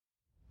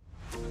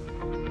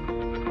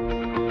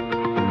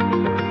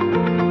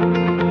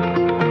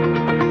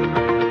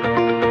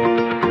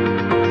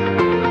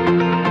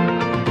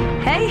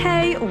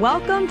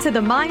to the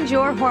Mind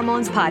Your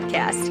Hormones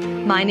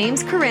podcast. My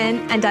name's Corinne,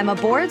 and I'm a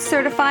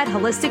board-certified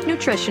holistic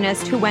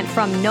nutritionist who went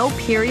from no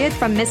period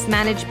from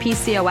mismanaged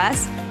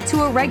PCOS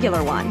to a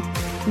regular one.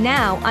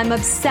 Now I'm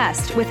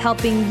obsessed with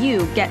helping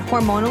you get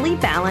hormonally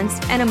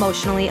balanced and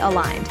emotionally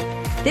aligned.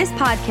 This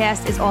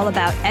podcast is all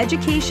about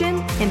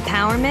education,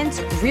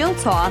 empowerment, real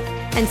talk,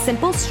 and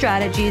simple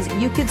strategies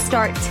you could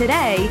start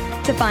today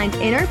to find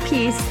inner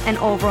peace and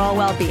overall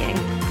well-being.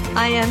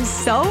 I am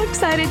so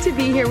excited to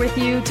be here with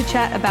you to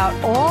chat about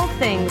all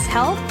things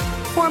health,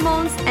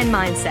 hormones, and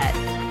mindset.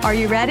 Are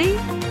you ready?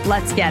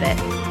 Let's get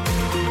it.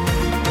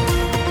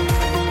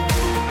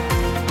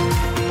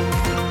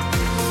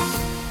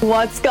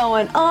 What's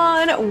going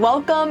on?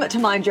 Welcome to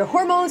Mind Your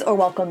Hormones, or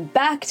welcome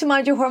back to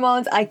Mind Your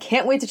Hormones. I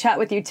can't wait to chat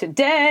with you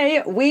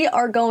today. We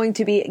are going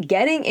to be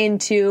getting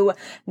into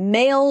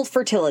male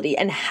fertility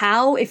and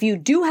how, if you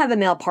do have a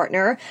male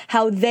partner,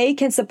 how they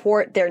can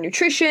support their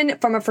nutrition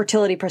from a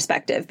fertility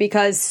perspective.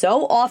 Because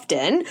so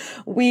often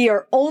we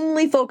are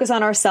only focused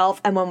on ourselves,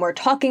 and when we're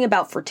talking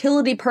about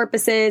fertility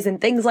purposes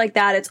and things like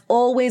that, it's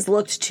always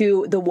looked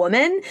to the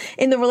woman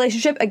in the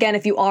relationship. Again,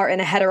 if you are in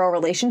a hetero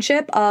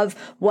relationship, of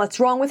what's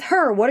wrong with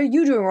her? What are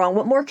you doing wrong?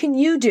 What more can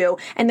you do?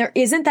 And there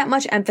isn't that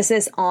much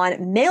emphasis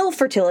on male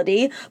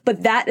fertility,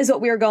 but that is what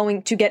we are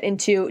going to get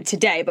into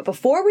today. But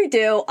before we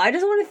do, I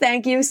just want to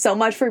thank you so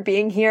much for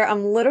being here.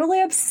 I'm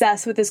literally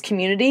obsessed with this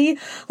community.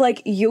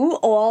 Like, you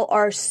all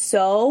are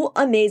so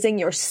amazing.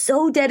 You're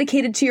so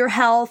dedicated to your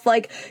health.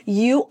 Like,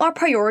 you are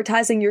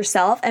prioritizing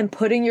yourself and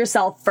putting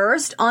yourself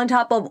first on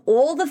top of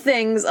all the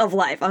things of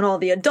life, on all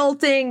the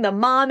adulting, the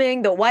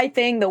momming, the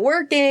wifing, the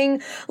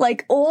working,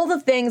 like all the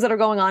things that are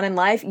going on in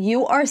life.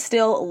 You are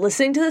still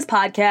listening to this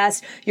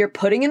podcast. You're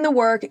putting in the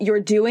work. You're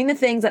doing the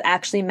things that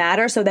actually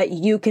matter so that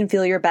you can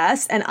feel your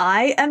best. And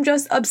I am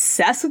just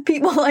obsessed with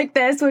people like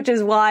this, which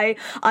is why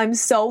I'm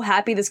so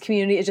happy this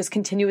community is just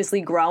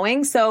continuously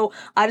growing. So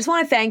I just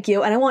want to thank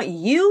you. And I want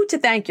you to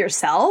thank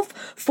yourself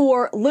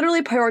for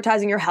literally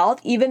prioritizing your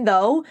health, even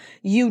though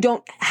you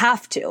don't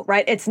have to,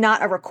 right? It's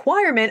not a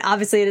requirement.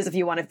 Obviously it is if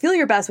you want to feel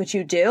your best, which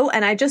you do.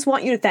 And I just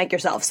want you to thank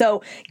yourself.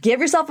 So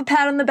give yourself a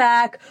pat on the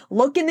back,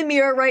 look in the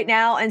mirror right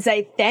now and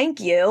say thank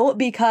you,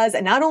 because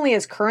not only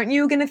is current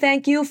you going to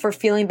thank you for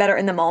feeling better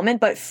in the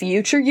moment, but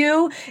future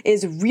you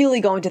is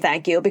really going to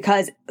thank you,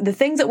 because the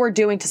things that we're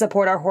doing to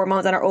support our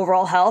hormones and our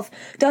overall health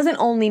doesn't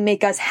only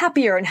make us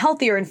happier and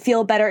healthier and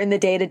feel better in the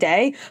day to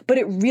day, but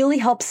it really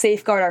helps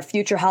safeguard our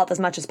future health as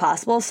much as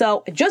possible.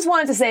 So I just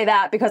wanted to say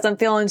that because I'm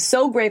feeling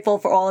so grateful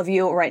for all of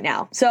you right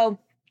now. So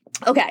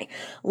okay,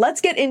 let's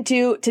get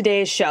into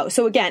today's show.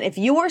 So again, if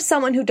you are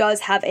someone who does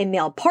have a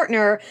male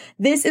partner,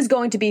 this is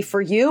going to be for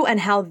you and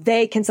how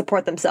they can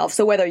support themselves.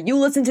 So whether you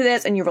listen to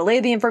this and you relay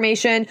the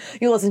information,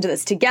 you listen to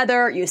this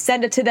together, you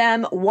send it to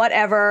them,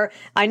 whatever.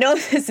 I know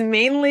this is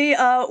mainly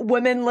a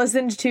women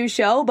listened to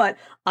show, but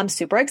I'm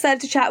super excited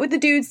to chat with the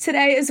dudes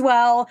today as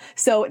well.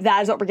 So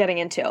that is what we're getting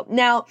into.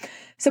 Now,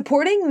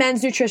 supporting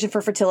men's nutrition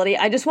for fertility,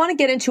 I just want to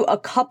get into a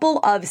couple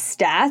of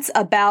stats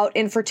about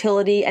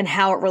infertility and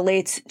how it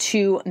relates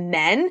to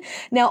men.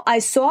 Now, I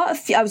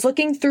was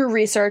looking through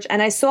research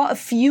and I saw a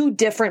few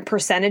different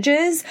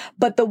percentages,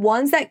 but the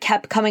ones that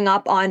kept coming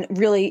up on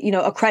really,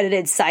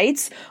 accredited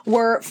sites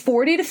were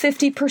 40 to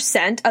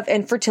 50% of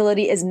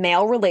infertility is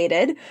male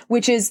related,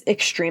 which is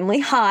extremely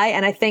high.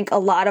 And I think a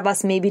lot of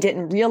us maybe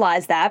didn't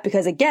realize that,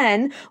 because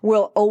again, we're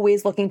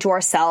always looking to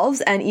ourselves,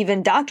 and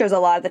even doctors a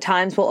lot of the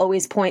times will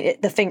always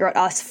point the finger at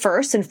us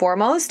first and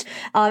foremost.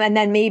 And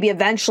then maybe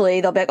eventually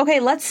they'll be like,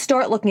 okay, let's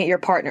start looking at your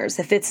partners.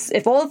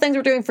 If all the things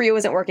we're doing for you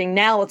isn't working,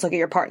 now let's look at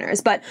your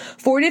partners. But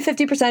 40 to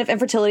 50% of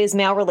infertility is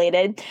male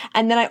related.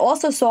 And then I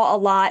also saw a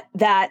lot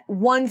that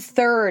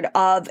 1/3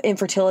 of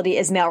infertility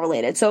is male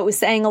related. So it was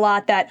saying a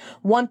lot that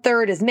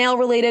 1/3 is male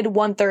related,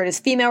 1/3 is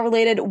female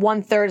related,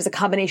 1/3 is a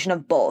combination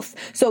of both.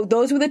 So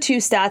those were the two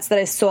stats that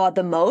I saw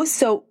the most.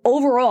 So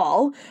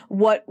overall,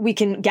 what we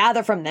can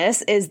gather from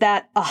this is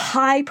that a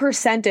high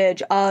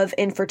percentage of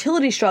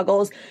infertility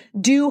struggles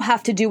do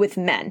have to do with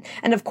men.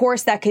 And of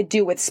course, that could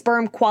do with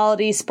sperm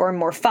quality, sperm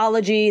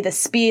morphology, the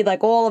speed,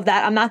 like all of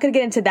that. I'm not going to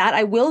get into that.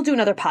 I will do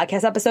another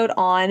podcast episode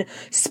on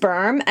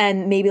sperm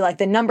and maybe like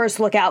the numbers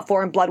to look out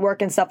for and blood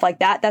work and stuff like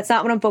that. That's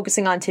not what I'm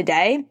focusing on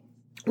today.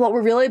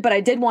 But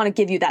I did want to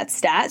give you that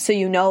stat so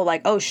you know,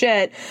 like, oh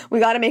shit, we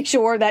got to make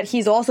sure that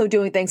he's also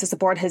doing things to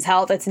support his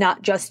health. It's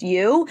not just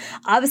you.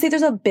 Obviously,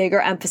 there's a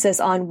bigger emphasis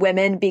on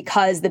women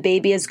because the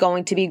baby is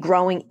going to be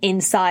growing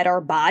inside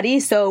our body.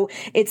 So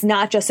it's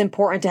not just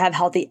important to have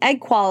healthy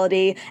egg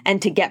quality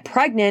and to get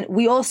pregnant.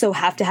 We also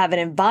have to have an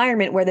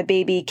environment where the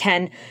baby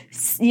can,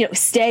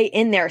 stay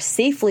in there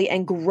safely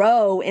and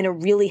grow in a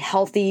really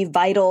healthy,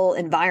 vital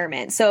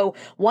environment. So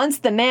once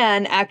the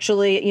man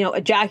actually,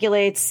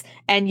 ejaculates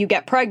and you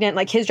get pregnant,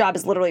 like his job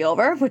is literally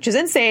over, which is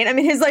insane. I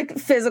mean, his like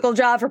physical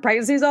job for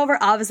pregnancy is over.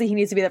 Obviously, he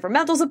needs to be there for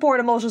mental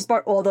support, emotional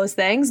support, all those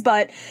things.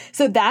 But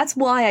so that's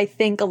why I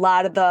think a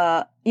lot of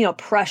the,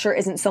 pressure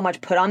isn't so much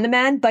put on the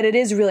men, but it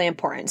is really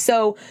important.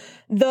 So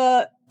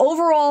the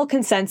overall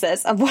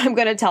consensus of what I'm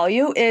going to tell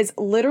you is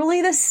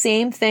literally the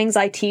same things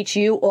I teach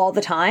you all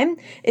the time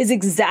is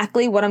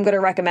exactly what I'm going to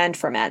recommend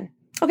for men.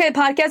 Okay,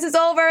 podcast is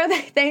over.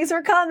 Thanks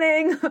for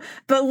coming.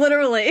 But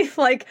literally,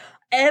 like,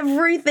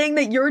 everything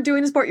that you're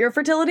doing to support your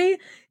fertility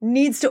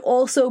needs to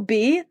also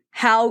be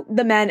how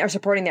the men are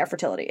supporting their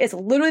fertility. It's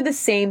literally the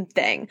same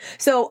thing.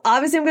 So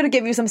obviously I'm going to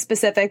give you some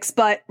specifics,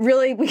 but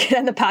really we can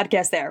end the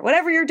podcast there.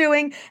 Whatever you're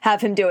doing,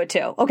 have him do it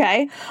too.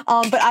 Okay.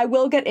 But I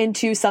will get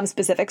into some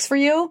specifics for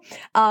you.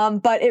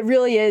 But it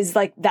really is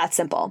like that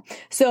simple.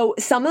 So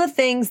some of the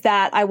things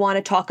that I want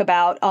to talk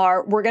about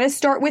are, we're going to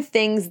start with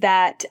things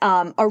that,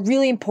 are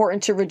really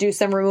important to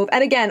reduce and remove.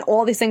 And again,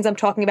 all these things I'm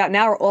talking about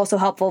now are also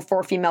helpful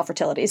for female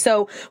fertility.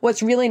 So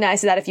what's really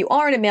nice is that if you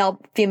are in a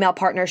male-female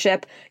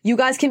partnership, you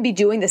guys can be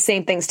doing the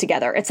same things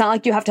together. It's not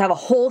like you have to have a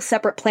whole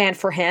separate plan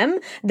for him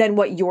than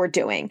what you're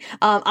doing.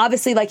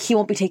 Obviously, like, he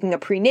won't be taking a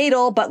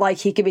prenatal, but like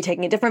he could be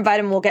taking a different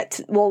vitamin.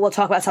 We'll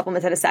talk about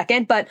supplements in a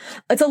second, but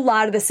it's a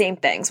lot of the same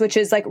things, which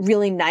is like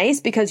really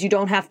nice because you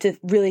don't have to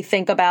really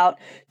think about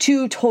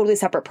two totally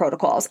separate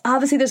protocols.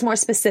 Obviously, there's more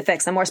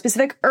specifics and more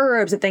specific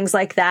herbs and things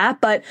like that.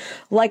 But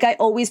like I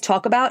always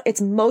talk about,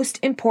 it's most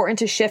important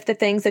to shift the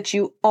things that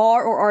you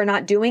are or are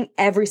not doing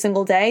every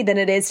single day than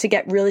it is to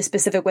get really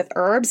specific with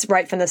herbs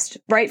right from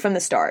the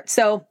start.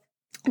 So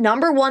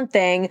number one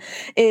thing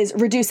is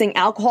reducing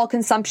alcohol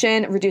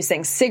consumption,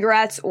 reducing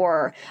cigarettes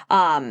or,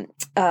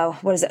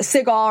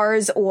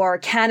 cigars or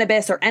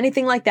cannabis or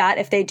anything like that.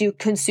 If they do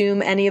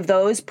consume any of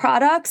those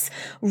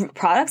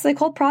they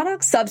call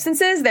products,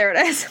 substances. There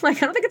it is. Like,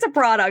 I don't think it's a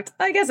product.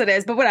 I guess it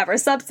is, but whatever,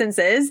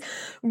 substances,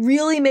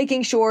 really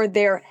making sure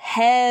they're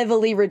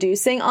heavily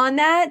reducing on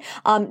that.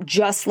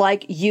 Just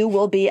like you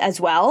will be as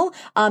well.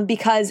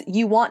 Because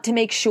you want to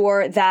make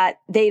sure that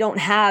they don't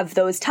have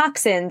those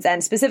toxins,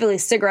 and specifically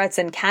cigarettes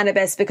and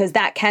cannabis, because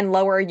that can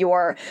lower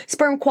your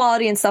sperm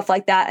quality and stuff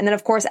like that. And then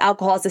of course,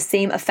 alcohol has the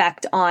same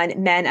effect on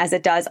men as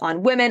it does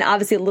on women.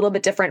 Obviously a little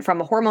bit different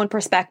from a hormone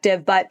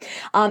perspective, but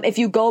if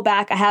you go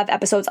back, I have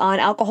episodes on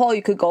alcohol,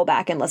 you could go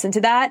back and listen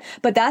to that.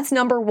 But that's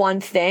number one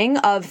thing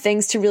of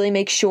things to really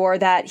make sure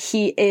that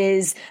he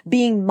is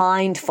being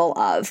mindful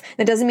of.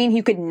 That doesn't mean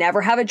you could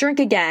never have a drink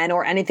again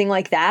or anything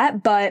like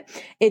that, but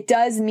it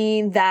does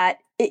mean that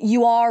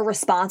you are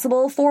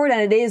responsible for it, and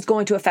it is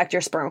going to affect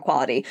your sperm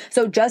quality.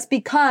 So just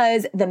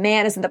because the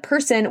man isn't the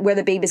person where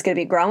the baby's going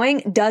to be growing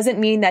doesn't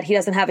mean that he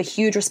doesn't have a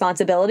huge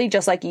responsibility,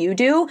 just like you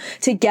do,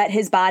 to get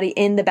his body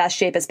in the best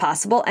shape as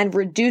possible. And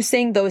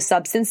reducing those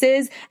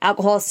substances,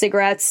 alcohol,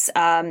 cigarettes,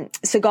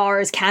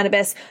 cigars,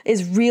 cannabis,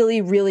 is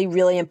really, really,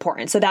 really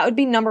important. So that would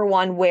be number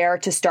one where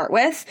to start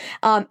with.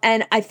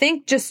 And I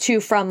think just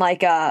from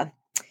like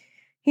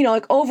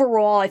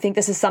overall, I think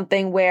this is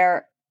something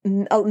where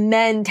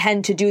men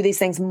tend to do these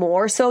things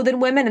more so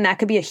than women, and that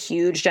could be a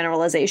huge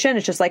generalization.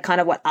 It's just like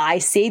kind of what I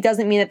see.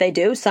 Doesn't mean that they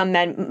do. Some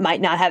men might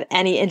not have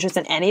any interest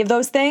in any of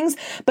those things,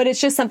 but it's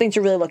just something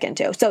to really look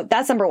into. So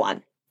that's number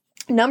one.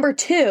 Number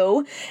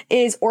two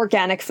is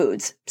organic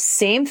foods.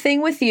 Same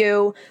thing with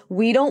you.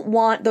 We don't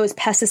want those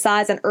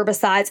pesticides and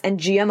herbicides and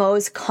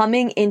GMOs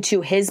coming into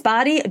his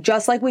body,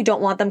 just like we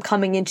don't want them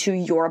coming into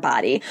your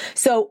body.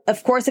 So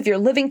of course, if you're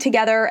living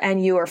together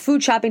and you are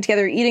food shopping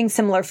together, eating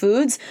similar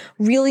foods,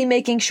 really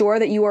making sure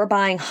that you are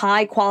buying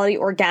high quality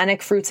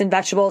organic fruits and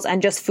vegetables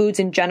and just foods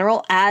in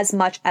general as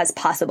much as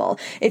possible.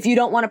 If you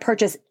don't want to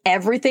purchase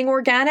everything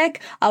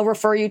organic, I'll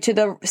refer you to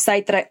the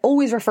site that I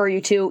always refer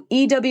you to,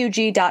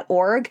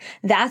 ewg.org.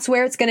 That's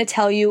where it's going to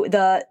tell you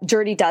the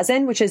Dirty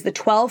Dozen, which is the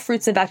 12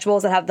 fruits and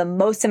vegetables that have the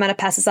most amount of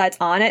pesticides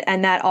on it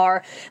and that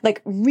are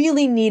like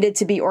really needed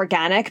to be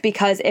organic,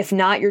 because if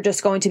not, you're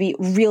just going to be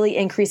really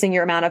increasing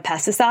your amount of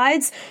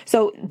pesticides.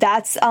 So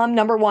that's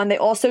number one. They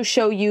also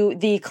show you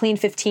the Clean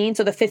 15.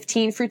 So the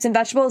 15 fruits and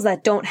vegetables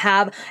that don't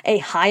have a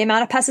high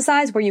amount of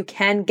pesticides, where you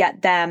can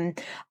get them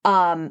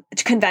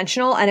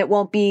conventional and it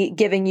won't be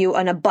giving you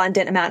an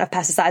abundant amount of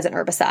pesticides and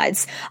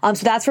herbicides.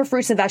 So that's for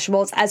fruits and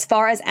vegetables. As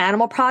far as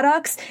animal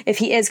products, if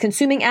he is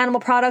consuming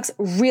animal products,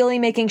 really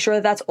making sure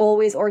that that's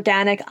always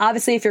organic.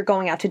 Obviously, if you're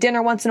going out to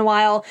dinner once in a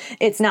while,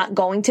 it's not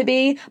going to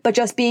be, but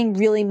just being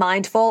really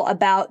mindful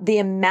about the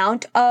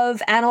amount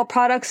of animal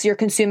products you're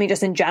consuming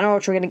just in general,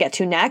 which we're going to get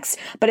to next,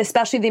 but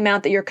especially the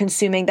amount that you're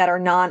consuming that are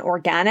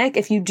non-organic.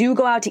 If you do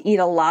go out to eat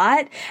a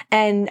lot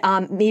and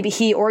maybe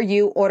he or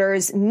you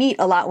orders meat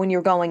a lot when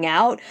you're going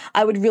out,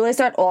 I would really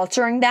start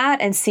altering that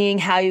and seeing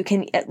how you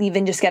can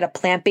even just get a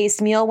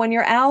plant-based meal when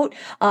you're out,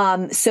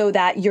 so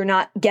that you're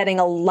not getting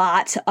a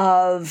lot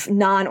of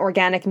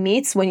non-organic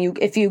meats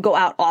if you go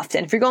out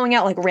often. If you're going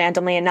out like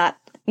randomly and not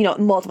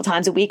multiple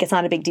times a week, it's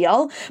not a big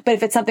deal. But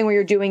if it's something where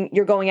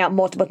you're going out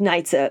multiple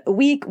nights a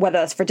week, whether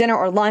it's for dinner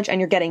or lunch, and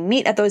you're getting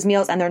meat at those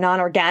meals and they're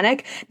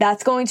non-organic,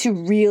 that's going to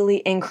really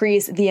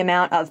increase the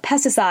amount of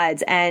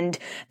pesticides and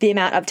the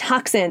amount of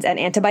toxins and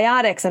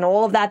antibiotics and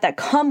all of that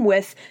come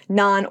with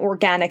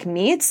non-organic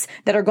meats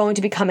that are going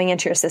to be coming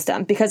into your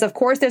system. Because of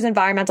course there's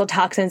environmental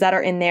toxins that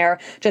are in there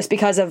just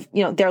because of,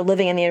 they're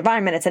living in the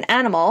environment. It's an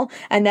animal.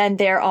 And then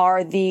there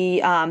are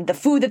the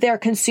food that they're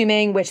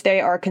consuming, which they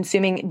are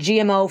consuming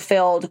GMO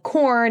filled boiled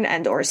corn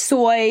and or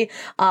soy,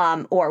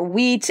 or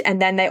wheat.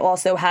 And then they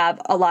also have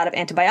a lot of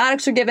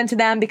antibiotics are given to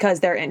them because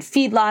they're in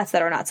feedlots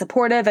that are not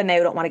supportive and they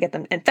don't want to get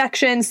them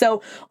infections.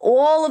 So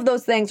all of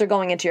those things are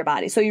going into your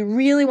body. So you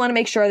really want to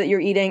make sure that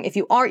you're eating, if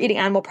you are eating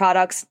animal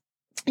products,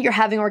 you're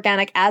having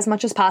organic as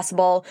much as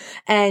possible,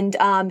 and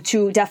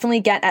to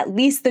definitely get at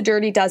least the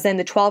Dirty Dozen,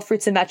 the 12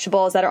 fruits and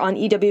vegetables that are on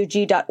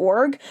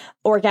EWG.org,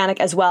 organic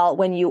as well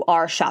when you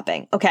are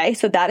shopping. Okay,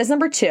 so that is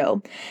number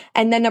 2.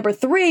 And then number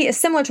 3 is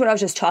similar to what I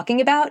was just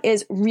talking about,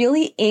 is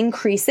really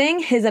increasing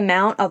his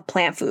amount of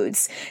plant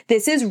foods.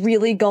 This is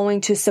really going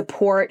to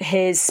support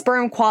his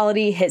sperm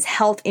quality, his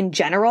health in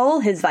general,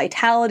 his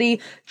vitality,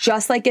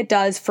 just like it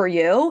does for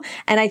you.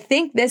 And I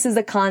think this is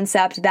a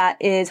concept that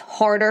is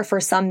harder for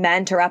some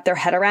men to wrap their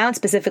head around,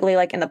 specifically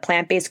like in the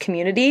plant-based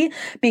community,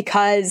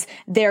 because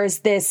there's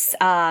this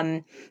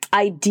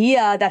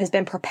idea that has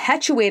been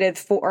perpetuated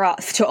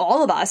to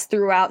all of us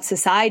throughout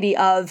society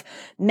of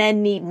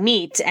men need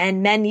meat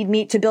and men need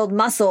meat to build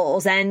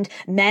muscles and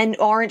men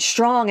aren't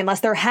strong unless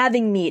they're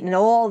having meat and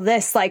all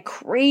this like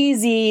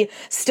crazy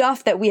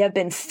stuff that we have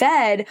been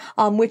fed,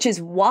 which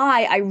is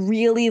why I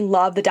really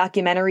love the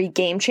documentary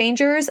Game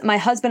Changers. My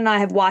husband and I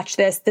have watched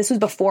this. This was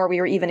before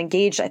we were even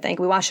engaged, I think.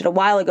 We watched it a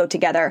while ago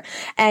together.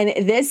 And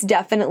this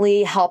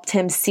definitely helped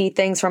him see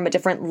things from a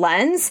different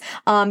lens,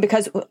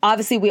 because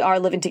obviously we are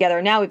living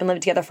together now. We've been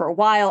living together for a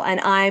while and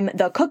I'm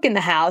the cook in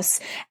the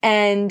house.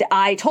 And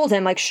I told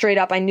him like straight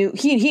up, I knew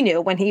he knew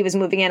when he was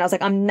moving in, I was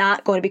like, I'm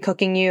not going to be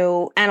cooking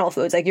you animal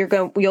foods. Like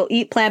you'll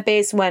eat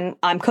plant-based when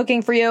I'm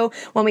cooking for you.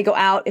 When we go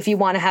out, if you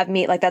want to have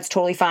meat, like that's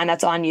totally fine.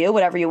 That's on you,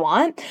 whatever you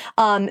want.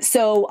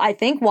 So I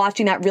think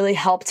watching that really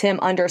helped him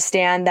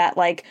understand that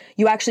like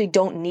you actually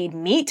don't need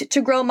meat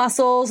to grow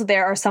muscles.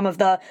 There are some of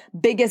the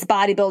biggest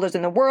bodybuilders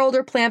in the world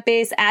are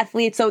plant-based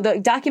athletes. So the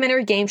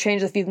documentary Game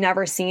Changers, if you've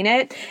never seen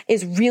it,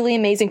 is really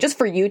amazing just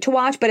for you to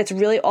watch, but it's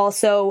really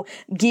also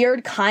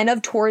geared kind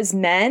of towards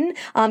men,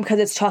 because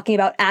it's talking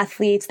about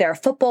athletes. There are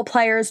football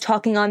players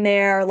talking on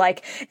there.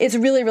 Like it's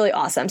really, really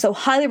awesome. So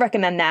highly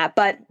recommend that.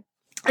 But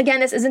again,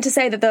 this isn't to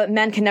say that the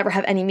men can never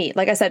have any meat.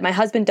 Like I said, my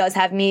husband does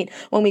have meat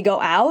when we go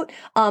out.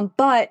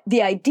 But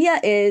the idea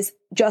is,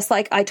 just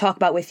like I talk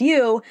about with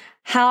you,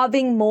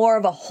 having more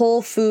of a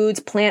whole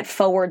foods, plant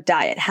forward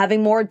diet,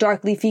 having more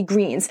dark leafy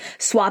greens,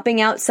 swapping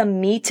out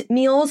some meat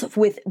meals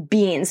with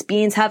beans.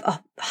 Beans have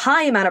a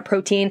high amount of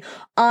protein,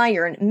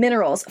 iron,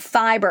 minerals,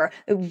 fiber.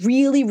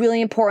 Really, really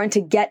important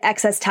to get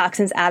excess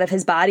toxins out of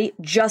his body,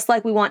 just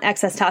like we want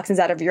excess toxins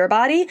out of your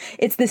body.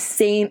 It's the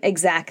same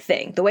exact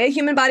thing. The way a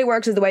human body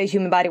works is the way a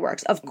human body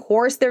works. Of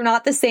course, they're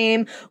not the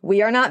same.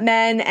 We are not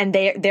men and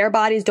their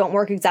bodies don't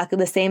work exactly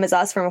the same as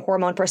us from a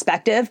hormone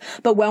perspective.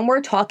 But when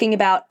we're talking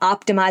about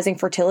optimizing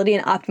fertility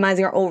and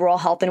optimizing our overall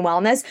health and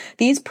wellness,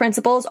 these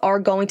principles are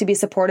going to be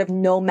supportive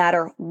no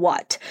matter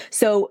what.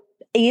 So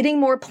eating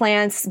more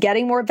plants,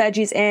 getting more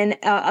veggies in,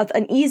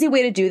 an easy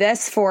way to do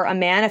this for a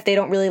man if they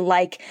don't really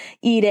like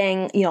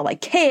eating,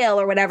 like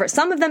kale or whatever.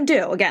 Some of them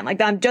do. Again,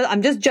 like I'm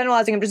just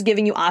generalizing. I'm just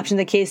giving you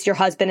options in case your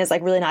husband is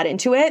like really not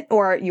into it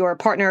or your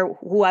partner,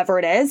 whoever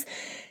it is.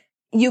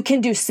 You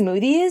can do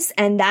smoothies,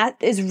 and that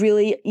is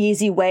really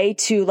easy way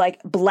to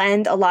like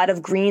blend a lot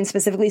of greens,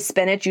 specifically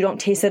spinach. You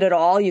don't taste it at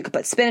all. You could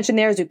put spinach in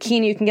there,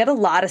 zucchini. You can get a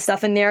lot of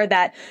stuff in there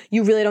that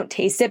you really don't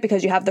taste it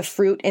because you have the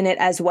fruit in it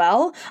as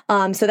well.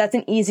 So that's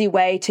an easy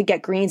way to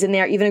get greens in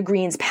there. Even a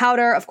greens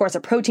powder, of course, a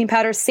protein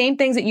powder, same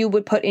things that you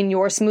would put in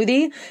your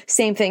smoothie.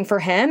 Same thing for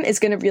him is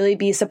going to really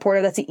be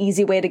supportive. That's an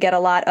easy way to get a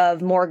lot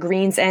of more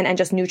greens in and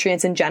just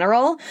nutrients in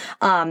general.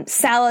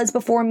 Salads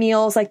before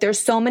meals. Like there's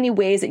so many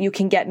ways that you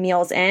can get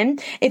meals in.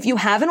 If you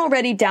haven't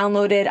already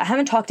downloaded, I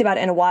haven't talked about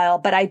it in a while,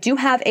 but I do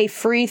have a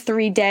free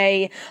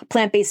 3-day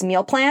plant-based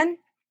meal plan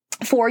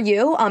for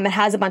you. It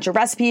has a bunch of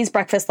recipes,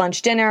 breakfast,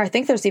 lunch, dinner. I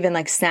think there's even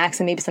like snacks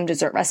and maybe some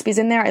dessert recipes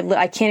in there.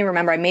 I can't even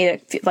remember. I made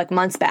it like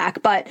months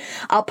back, but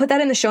I'll put that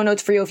in the show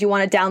notes for you if you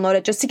want to download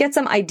it just to get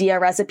some idea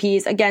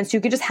recipes. Again, so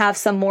you could just have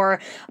some more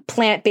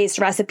plant-based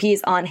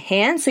recipes on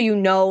hand. So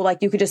like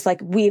you could just like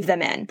weave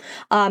them in.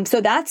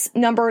 So that's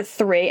number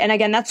 3. And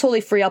again, that's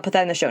totally free. I'll put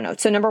that in the show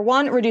notes. So number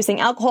 1, reducing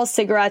alcohol,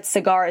 cigarettes,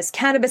 cigars,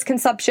 cannabis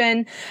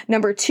consumption.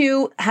 Number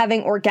 2,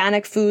 having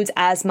organic foods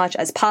as much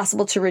as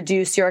possible to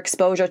reduce your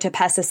exposure to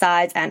pesticides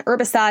and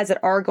herbicides that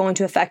are going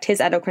to affect his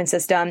endocrine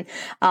system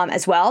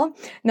as well.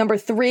 Number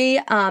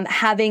 3,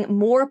 having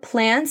more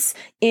plants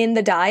in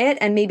the diet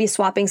and maybe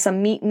swapping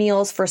some meat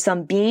meals for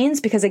some beans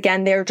because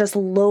again, they're just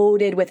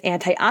loaded with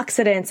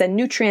antioxidants and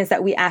nutrients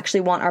that we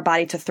actually want our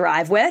body to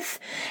thrive with.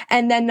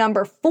 And then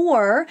number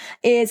 4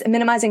 is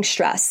minimizing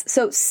stress.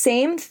 So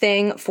same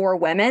thing for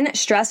women.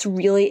 Stress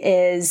really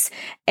is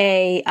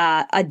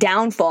a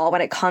downfall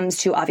when it comes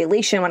to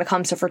ovulation, when it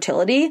comes to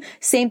fertility.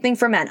 Same thing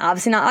for men.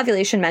 Obviously not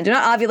ovulation. Men do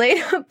not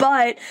ovulate,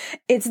 but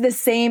it's the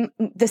same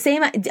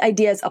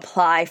ideas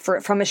apply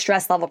from a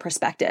stress level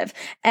perspective.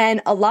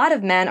 And a lot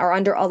of men are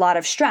under a lot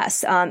of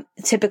stress.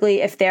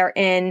 Typically if they're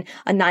in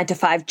a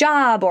 9-to-5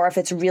 job or if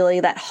it's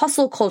really that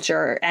hustle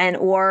culture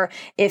or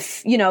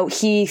if,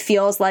 he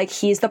feels like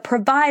he's the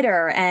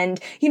provider and,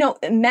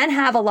 men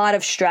have a lot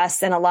of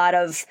stress and a lot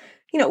of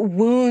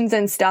wounds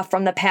and stuff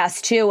from the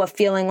past too, of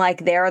feeling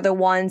like they're the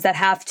ones that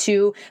have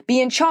to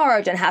be in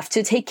charge and have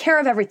to take care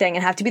of everything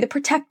and have to be the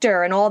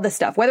protector and all this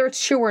stuff. Whether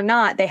it's true or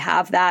not, they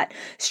have that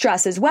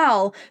stress as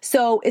well.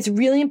 So it's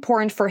really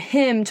important for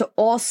him to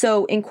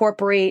also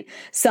incorporate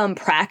some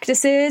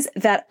practices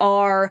that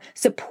are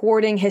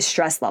supporting his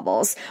stress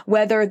levels,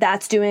 whether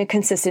that's doing a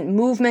consistent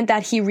movement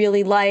that he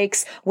really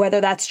likes, whether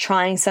that's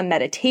trying some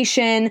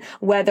meditation,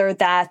 whether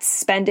that's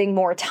spending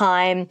more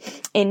time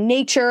in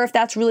nature, if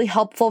that's really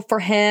helpful for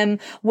him,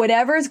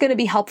 whatever is going to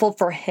be helpful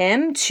for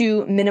him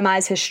to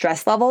minimize his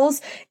stress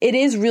levels. It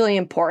is really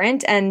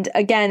important. And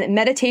again,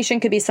 meditation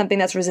could be something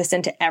that's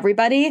resistant to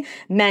everybody,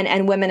 men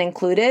and women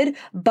included,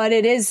 but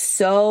it is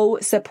so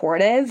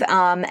supportive.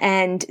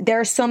 And there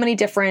are so many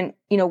different,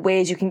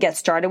 ways you can get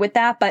started with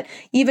that. But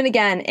even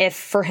again, if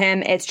for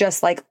him, it's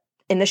just like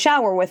in the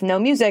shower with no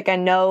music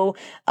and no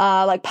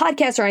like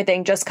podcasts or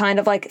anything, just kind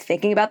of like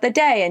thinking about the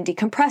day and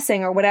decompressing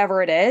or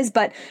whatever it is.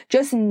 But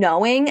just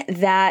knowing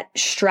that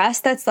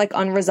stress that's like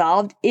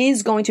unresolved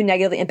is going to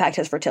negatively impact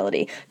his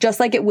fertility, just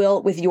like it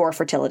will with your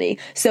fertility.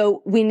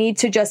 So we need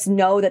to just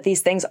know that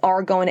these things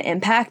are going to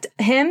impact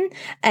him,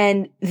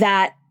 and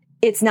that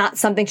it's not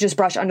something to just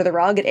brush under the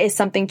rug. It is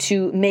something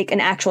to make an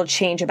actual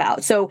change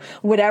about. So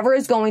whatever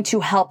is going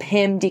to help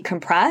him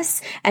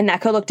decompress, and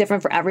that could look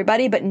different for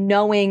everybody, but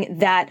knowing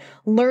that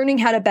learning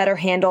how to better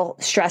handle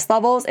stress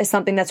levels is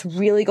something that's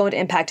really going to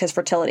impact his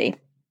fertility.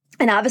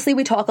 And obviously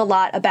we talk a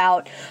lot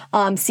about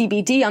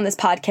CBD on this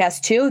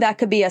podcast too. That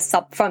could be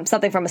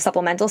something from a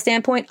supplemental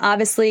standpoint.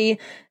 Obviously,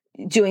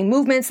 doing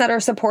movements that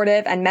are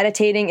supportive and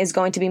meditating is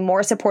going to be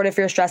more supportive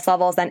for your stress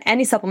levels than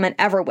any supplement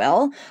ever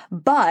will.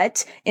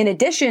 But in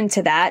addition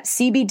to that,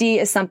 CBD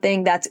is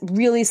something that's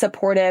really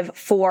supportive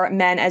for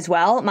men as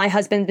well. My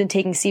husband's been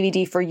taking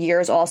CBD for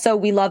years also.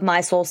 We love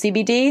MySoul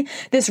CBD.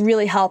 This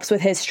really helps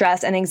with his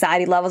stress and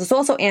anxiety levels. It's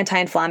also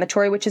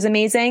anti-inflammatory, which is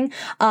amazing.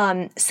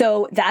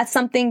 So that's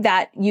something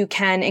that you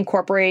can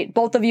incorporate,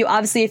 both of you.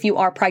 Obviously, if you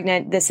are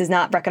pregnant, this is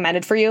not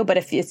recommended for you, but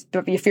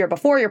if you're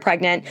before you're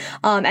pregnant,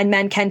 and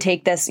men can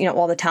take this,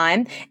 all the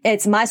time.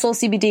 It's MySoul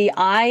CBD.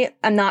 I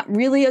am not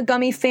really a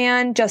gummy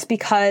fan just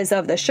because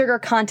of the sugar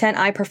content.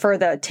 I prefer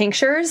the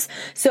tinctures.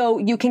 So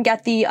you can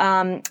get the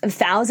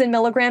 1,000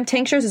 milligram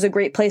tinctures is a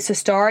great place to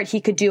start. He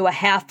could do a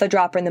half a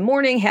dropper in the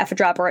morning, half a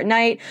dropper at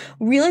night.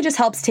 Really just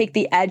helps take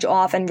the edge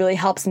off and really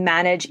helps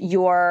manage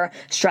your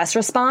stress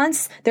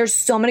response. There's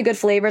so many good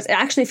flavors.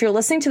 Actually, if you're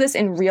listening to this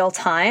in real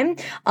time,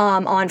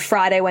 on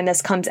Friday when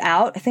this comes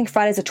out, I think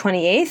Friday's the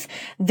 28th,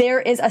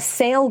 there is a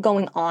sale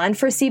going on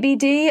for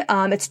CBD.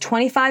 It's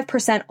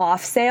 25%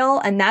 off sale,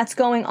 and that's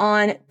going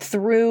on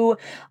through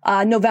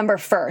November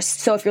 1st.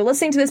 So if you're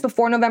listening to this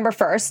before November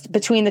 1st,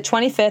 between the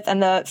 25th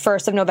and the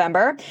 1st of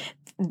November,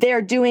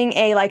 they're doing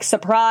a like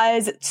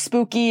surprise,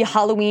 spooky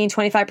Halloween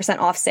 25%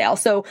 off sale.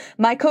 So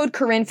my code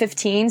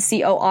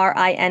Corinne15,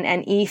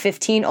 CORINNE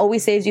 15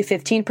 always saves you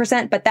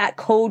 15%, but that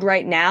code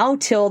right now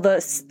till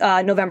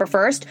the November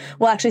 1st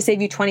will actually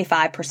save you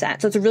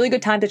 25%. So it's a really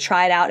good time to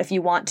try it out if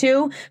you want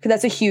to, because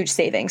that's a huge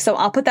saving. So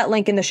I'll put that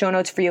link in the show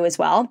notes for you as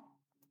well.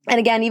 And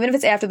again, even if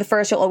it's after the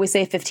 1st, you'll always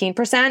save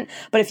 15%.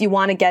 But if you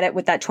want to get it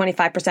with that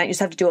 25%, you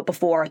just have to do it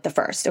before the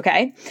 1st.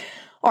 Okay.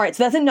 All right.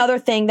 So that's another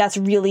thing that's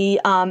really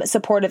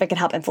supportive. It can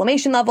help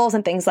inflammation levels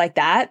and things like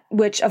that,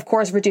 which of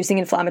course, reducing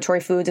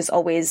inflammatory foods is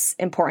always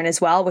important as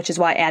well, which is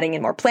why adding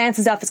in more plants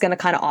and stuff is going to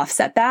kind of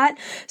offset that.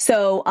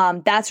 So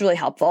that's really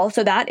helpful.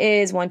 So that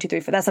is 1, 2, 3,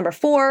 4. That's number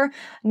 4.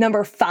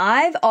 Number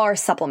 5 are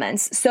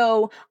supplements.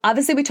 So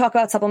obviously we talk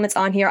about supplements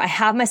on here. I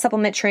have my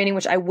supplement training,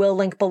 which I will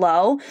link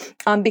below,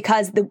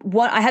 because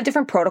I have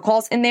different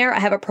protocols in there.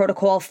 I have a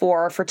protocol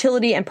for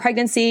fertility and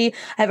pregnancy.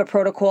 I have a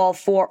protocol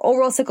for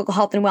overall cyclical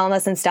health and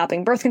wellness and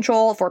stopping birth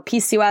control, for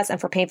PCOS, and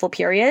for painful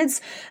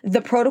periods. The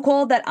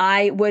protocol that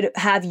I would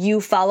have you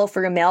follow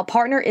for your male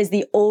partner is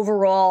the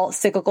overall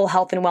cyclical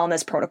health and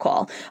wellness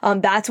protocol.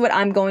 That's what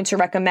I'm going to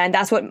recommend.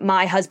 That's what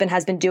my husband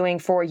has been doing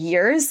for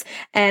years,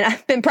 and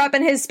I've been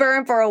prepping his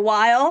sperm for a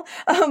while.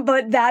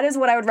 But that is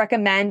what I would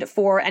recommend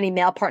for any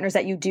male partners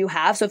that you do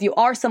have. So if you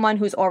are someone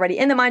who's already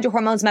in the Mind Your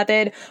Hormones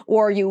method,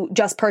 or you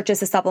just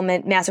purchased a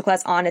supplement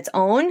masterclass on its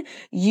own,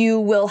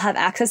 you will have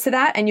access to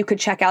that, and you could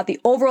check out the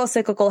overall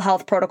cyclical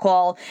health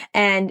protocol,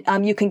 and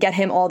you can get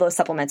him all those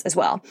supplements as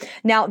well.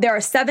 Now, there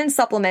are 7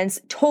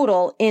 supplements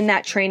total in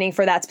that training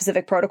for that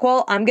specific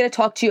protocol. I'm going to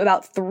talk to you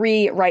about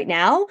 3 right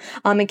now,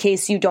 in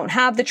case you don't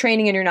have the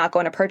training and you're not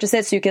going to purchase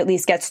it, so you can at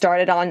least get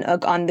started on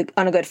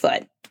a good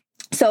foot.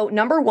 So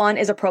number 1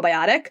 is a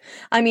probiotic.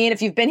 I mean,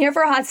 if you've been here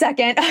for a hot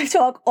second, I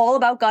talk all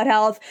about gut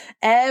health.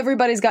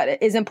 Everybody's gut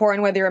is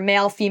important, whether you're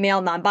male,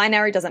 female,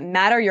 non-binary, doesn't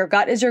matter. Your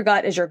gut is your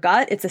gut is your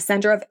gut. It's the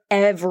center of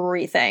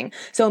everything.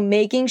 So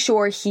making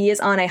sure he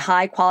is on a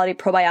high quality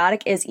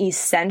probiotic is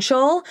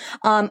essential.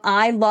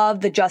 I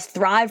love the Just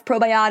Thrive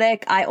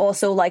probiotic. I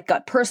also like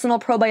Gut Personal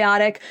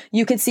probiotic.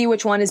 You can see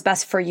which one is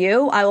best for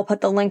you. I will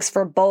put the links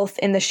for both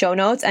in the show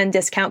notes and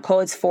discount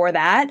codes for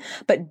that,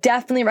 but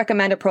definitely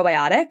recommend a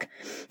probiotic.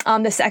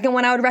 The second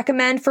one I would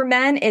recommend for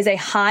men is a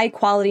high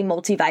quality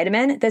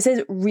multivitamin. This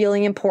is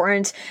really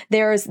important.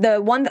 There's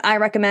the one that I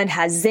recommend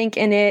has zinc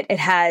in it. It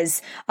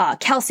has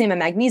calcium and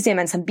magnesium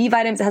and some B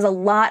vitamins. It has a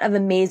lot of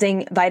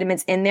amazing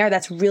vitamins in there.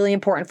 That's really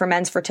important for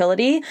men's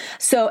fertility.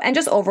 So, and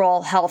just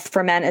overall health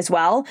for men as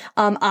well.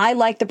 I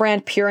like the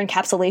brand Pure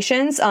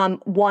Encapsulations,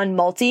 One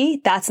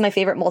Multi. That's my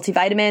favorite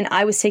multivitamin.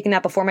 I was taking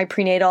that before my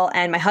prenatal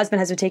and my husband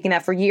has been taking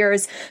that for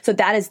years. So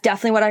that is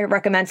definitely what I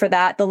recommend for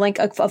that. The link,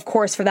 of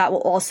course, for that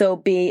will also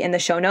be in the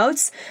show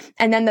notes.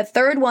 And then the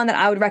third one that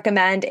I would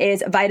recommend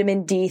is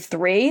vitamin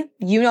D3.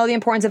 You know the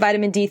importance of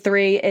vitamin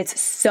D3. It's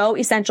so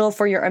essential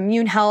for your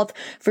immune health,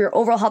 for your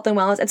overall health and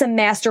wellness. It's a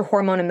master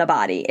hormone in the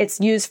body. It's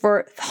used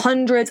for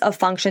hundreds of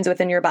functions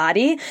within your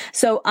body.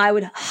 So I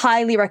would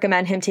highly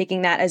recommend him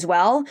taking that as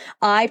well.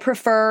 I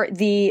prefer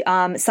the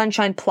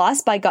Sunshine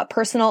Plus by Gut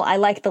Personal. I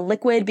like the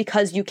liquid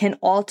because you can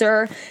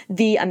alter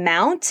the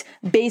amount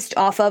based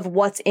off of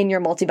what's in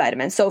your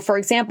multivitamin. So for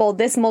example,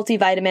 this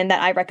multivitamin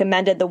that I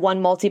recommended, the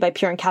One Multi by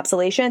Pure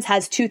Encapsulations,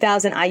 has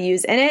 2,000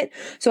 IUs in it.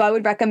 So I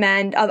would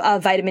recommend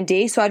vitamin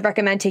D. So I'd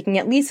recommend taking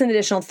at least an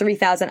additional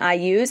 3,000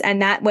 IUs.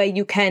 And that way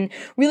you can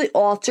really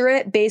alter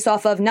it based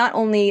off of not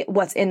only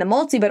what's in the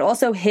multi, but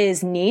also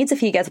his needs. If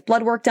he gets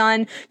blood work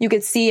done, you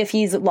could see if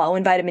he's low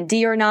in vitamin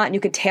D or not, and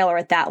you could tailor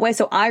it that way.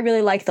 So I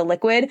really like the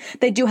liquid.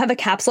 They do have a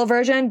capsule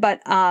version,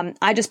 but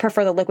I just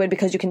prefer the liquid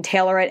because you can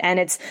tailor it and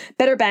it's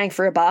better bang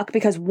for your buck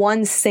because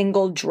one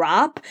single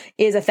drop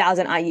is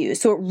 1,000 IUs.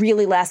 So it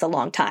really lasts a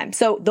long time.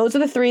 So those are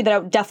the three that I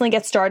would definitely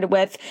get started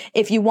with.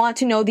 If you want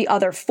to know the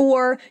other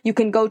four, you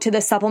can go to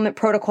the supplement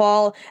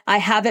protocol. I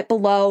have it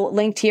below,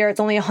 linked here. It's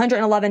only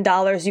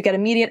 $111. You get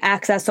immediate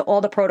access to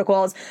all the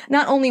protocols,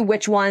 not only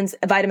which ones,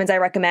 vitamins I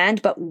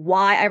recommend, but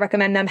why I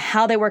recommend them,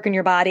 how they work in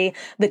your body,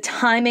 the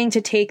timing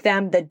to take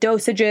them, the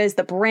dosages,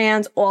 the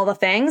brands, all the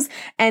things.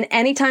 And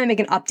anytime I make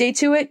an update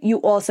to it, you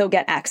also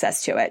get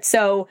access to it.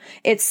 So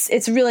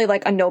it's really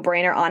like a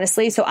no-brainer,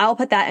 honestly. So I'll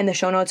put that in the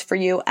show notes for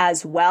you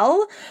as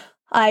well.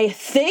 I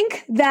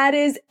think that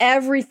is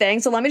everything.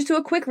 So let me just do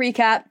a quick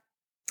recap.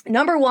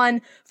 Number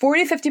one,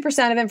 40 to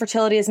 50% of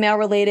infertility is male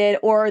related,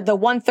 or the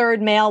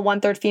 1/3 male,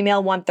 1/3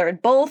 female,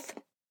 1/3 both.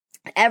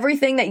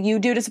 Everything that you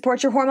do to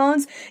support your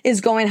hormones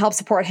is going to help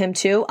support him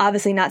too.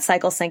 Obviously not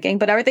cycle syncing,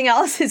 but everything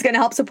else is going to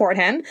help support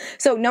him.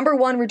 So number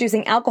one,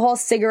 reducing alcohol,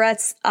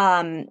 cigarettes,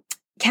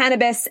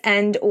 cannabis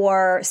and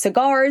or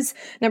cigars.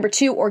 Number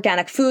two,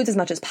 organic foods as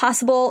much as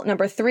possible.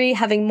 Number three,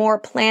 having more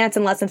plants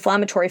and less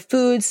inflammatory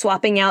foods,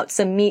 swapping out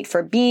some meat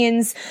for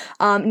beans.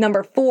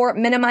 Number four,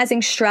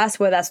 minimizing stress,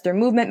 whether that's through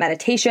movement,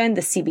 meditation,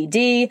 the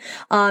CBD.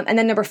 And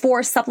then number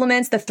four,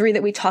 supplements, the three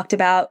that we talked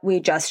about, we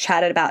just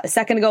chatted about a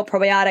second ago,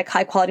 probiotic,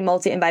 high quality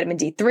multi, and vitamin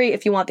D3.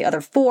 If you want the other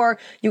four,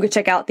 you can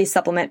check out the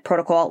supplement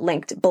protocol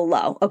linked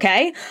below.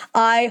 Okay.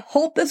 I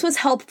hope this was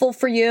helpful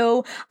for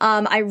you.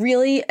 I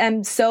really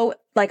am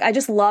I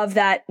just love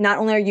that not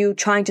only are you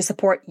trying to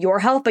support your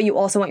health, but you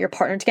also want your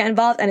partner to get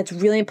involved. And it's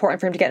really important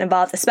for him to get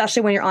involved,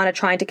 especially when you're on a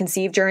trying to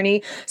conceive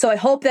journey. So I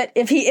hope that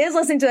if he is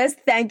listening to this,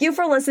 thank you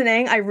for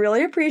listening. I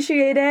really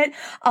appreciate it.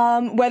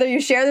 Whether you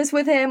share this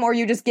with him or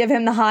you just give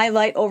him the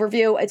highlight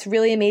overview, it's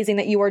really amazing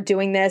that you are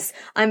doing this.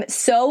 I'm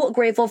so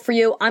grateful for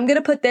you. I'm going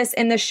to put this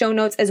in the show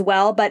notes as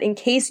well. But in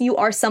case you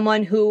are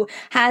someone who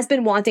has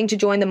been wanting to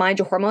join the Mind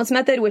Your Hormones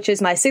method, which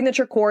is my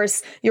signature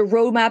course, your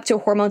roadmap to a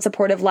hormone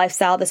supportive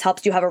lifestyle, this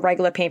helps you have a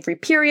regular pain-free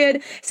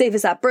period, save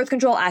us at birth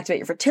control, activate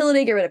your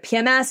fertility, get rid of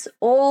PMS,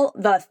 all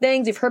the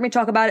things. You've heard me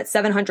talk about it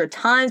 700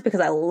 times because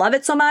I love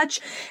it so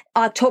much.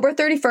 October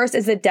 31st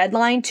is the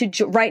deadline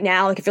to, right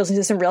now, like if you're listening to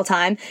this in real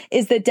time,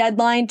 is the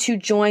deadline to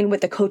join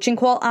with the coaching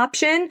call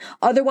option.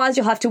 Otherwise,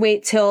 you'll have to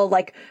wait till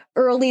like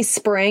early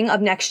spring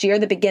of next year,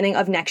 the beginning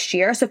of next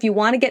year. So if you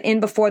want to get in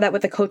before that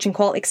with the coaching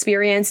call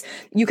experience,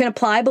 you can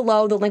apply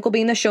below. The link will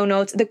be in the show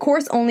notes. The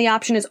course only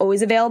option is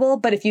always available,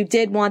 but if you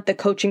did want the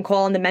coaching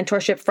call and the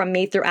mentorship from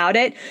me throughout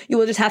it, you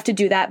will just have to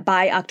do that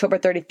by October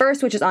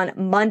 31st, which is on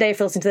Monday if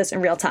you're listening to this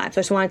in real time. So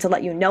I just wanted to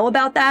let you know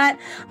about that.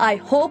 I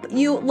hope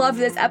you loved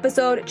this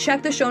episode.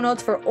 Check the show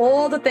notes for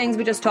all the things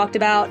we just talked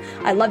about.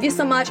 I love you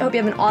so much. I hope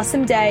you have an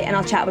awesome day, and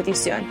I'll chat with you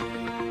soon.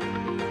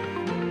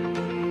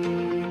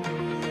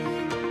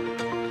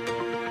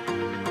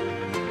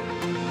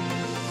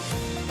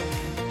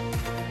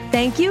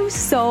 Thank you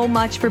so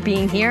much for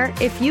being here.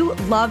 If you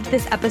loved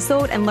this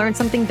episode and learned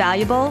something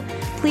valuable,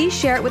 please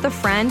share it with a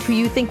friend who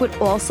you think would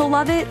also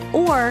love it,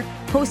 or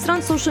post it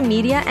on social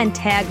media and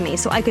tag me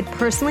so I could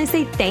personally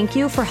say thank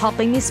you for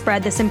helping me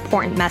spread this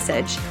important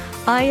message.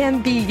 I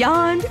am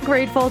beyond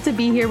grateful to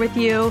be here with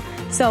you.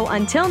 So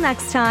until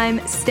next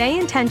time, stay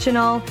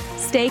intentional,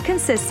 stay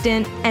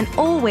consistent, and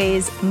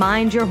always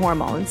mind your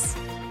hormones.